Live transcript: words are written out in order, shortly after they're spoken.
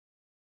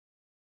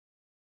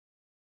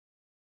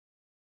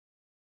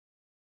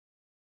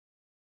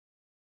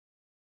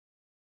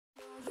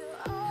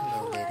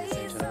Hello ladies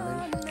and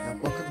gentlemen,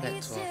 and welcome back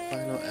to our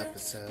final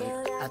episode.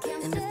 At the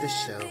end of the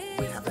show,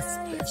 we have a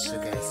special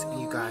guest,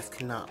 and you guys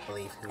cannot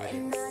believe who it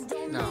is.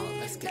 Now,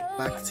 let's get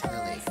back to the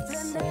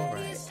ladies.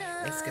 Alright,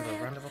 let's give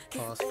a round of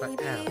applause for Allie,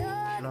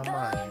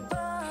 Normani,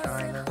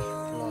 Dinah,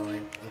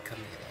 Lauren, and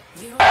Camila.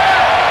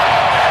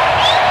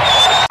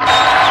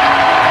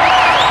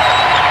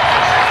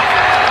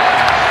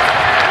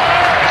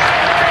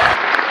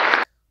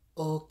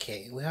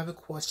 Okay, we have a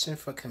question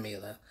for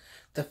Camila.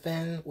 The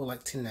fan would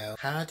like to know,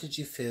 how did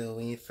you feel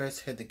when you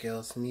first heard the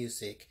girls'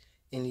 music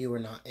and you were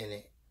not in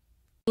it?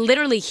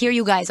 Literally hear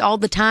you guys all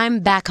the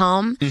time back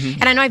home.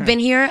 And I know I've been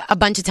here a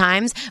bunch of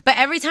times, but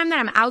every time that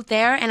I'm out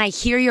there and I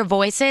hear your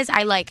voices,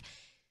 I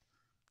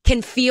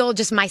can feel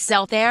just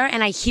myself there,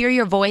 and I hear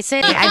your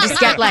voices, I just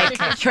get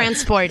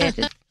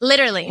transported.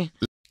 Literally.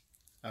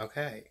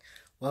 Okay,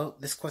 well,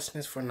 this question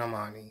is for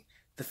Normani.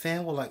 The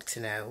fan would like to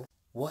know,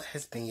 what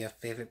has been your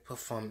favorite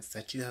performance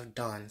that you have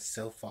done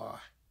so far?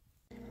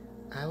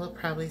 I would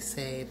probably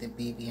say the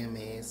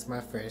BBMA is my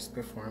first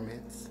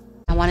performance.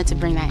 I wanted to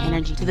bring that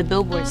energy to the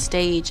Billboard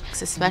stage,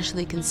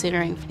 especially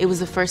considering it was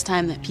the first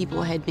time that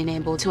people had been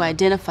able to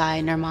identify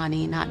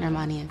Normani, not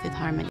Normani and Fifth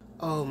Harmony.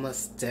 Oh,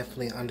 most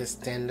definitely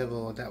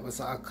understandable. That was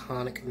an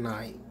iconic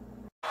night.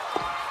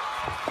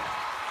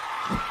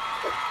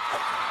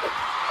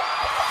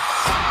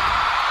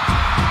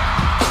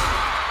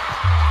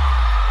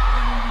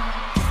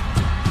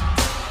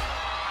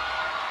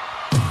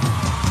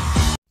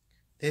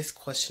 This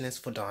question is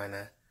for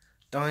Dinah.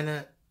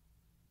 Dinah,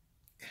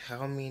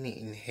 how many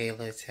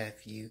inhalers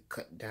have you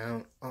cut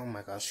down? Oh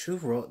my gosh, who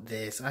wrote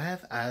this? I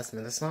have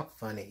asthma, that's not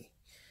funny.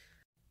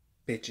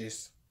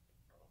 Bitches.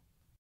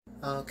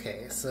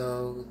 Okay,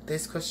 so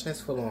this question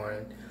is for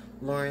Lauren.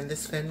 Lauren,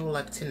 this fan would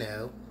like to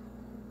know,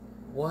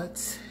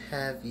 what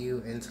have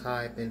you and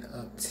Ty been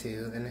up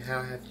to and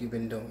how have you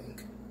been doing?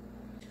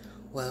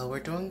 Well, we're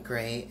doing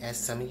great. As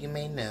some of you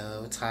may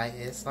know, Ty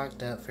is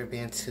locked up for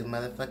being too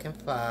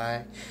motherfucking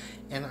fly.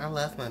 And I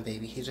love my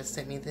baby. He just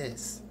sent me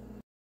this.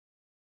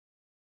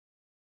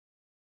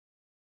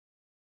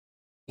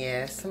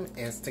 Yeah, some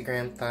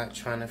Instagram thought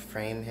trying to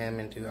frame him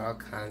and do all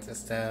kinds of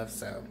stuff.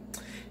 So,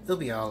 it'll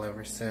be all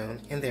over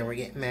soon. And then we're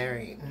getting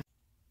married.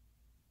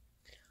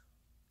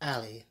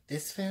 Allie,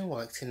 this fan would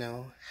like to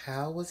know,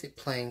 how was it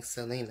playing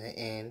Selena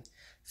in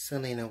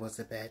Selena Was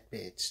a Bad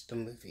Bitch, the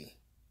movie?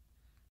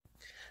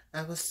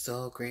 I was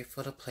so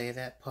grateful to play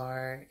that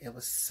part. It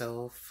was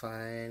so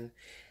fun.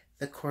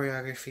 The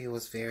choreography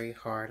was very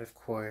hard, of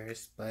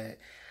course, but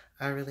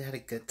I really had a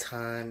good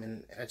time,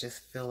 and I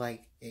just feel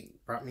like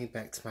it brought me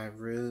back to my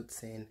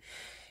roots, and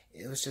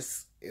it was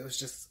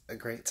just a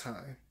great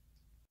time.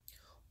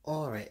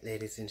 Alright,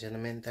 ladies and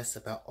gentlemen, that's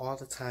about all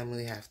the time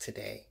we have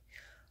today.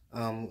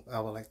 I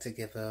would like to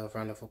give a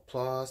round of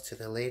applause to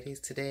the ladies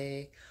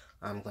today.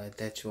 I'm glad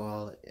that you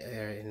all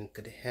are in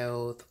good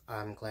health.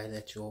 I'm glad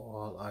that you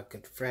all are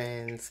good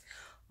friends.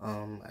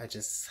 I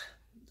just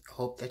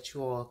hope that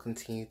you all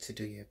continue to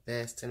do your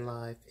best in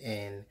life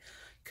and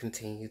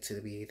continue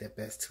to be the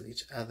best to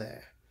each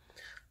other.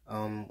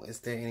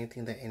 Is there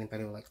anything that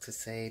anybody would like to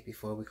say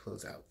before we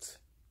close out?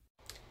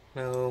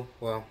 No?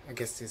 Well, I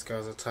guess these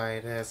girls are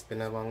tired. It has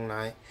been a long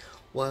night.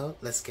 Well,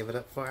 let's give it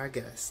up for our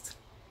guest.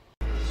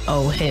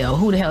 Oh hell,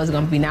 who the hell is it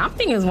gonna be now? I'm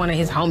thinking it's one of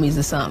his homies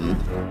or something.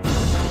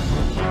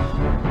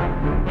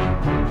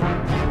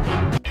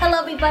 Hello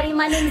everybody,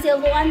 my name is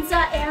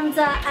Alonza and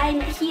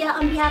I'm here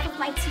on behalf of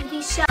my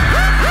TV show. Oh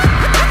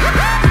my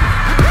god!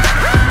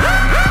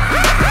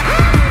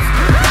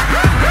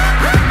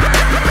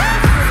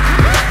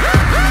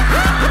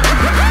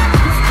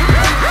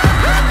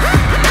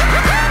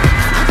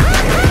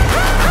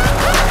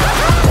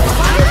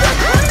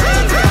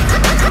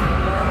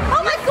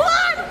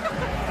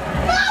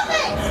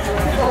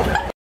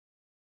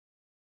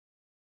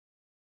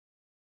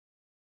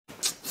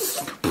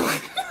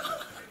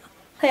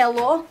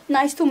 Hello,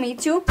 nice to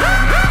meet you.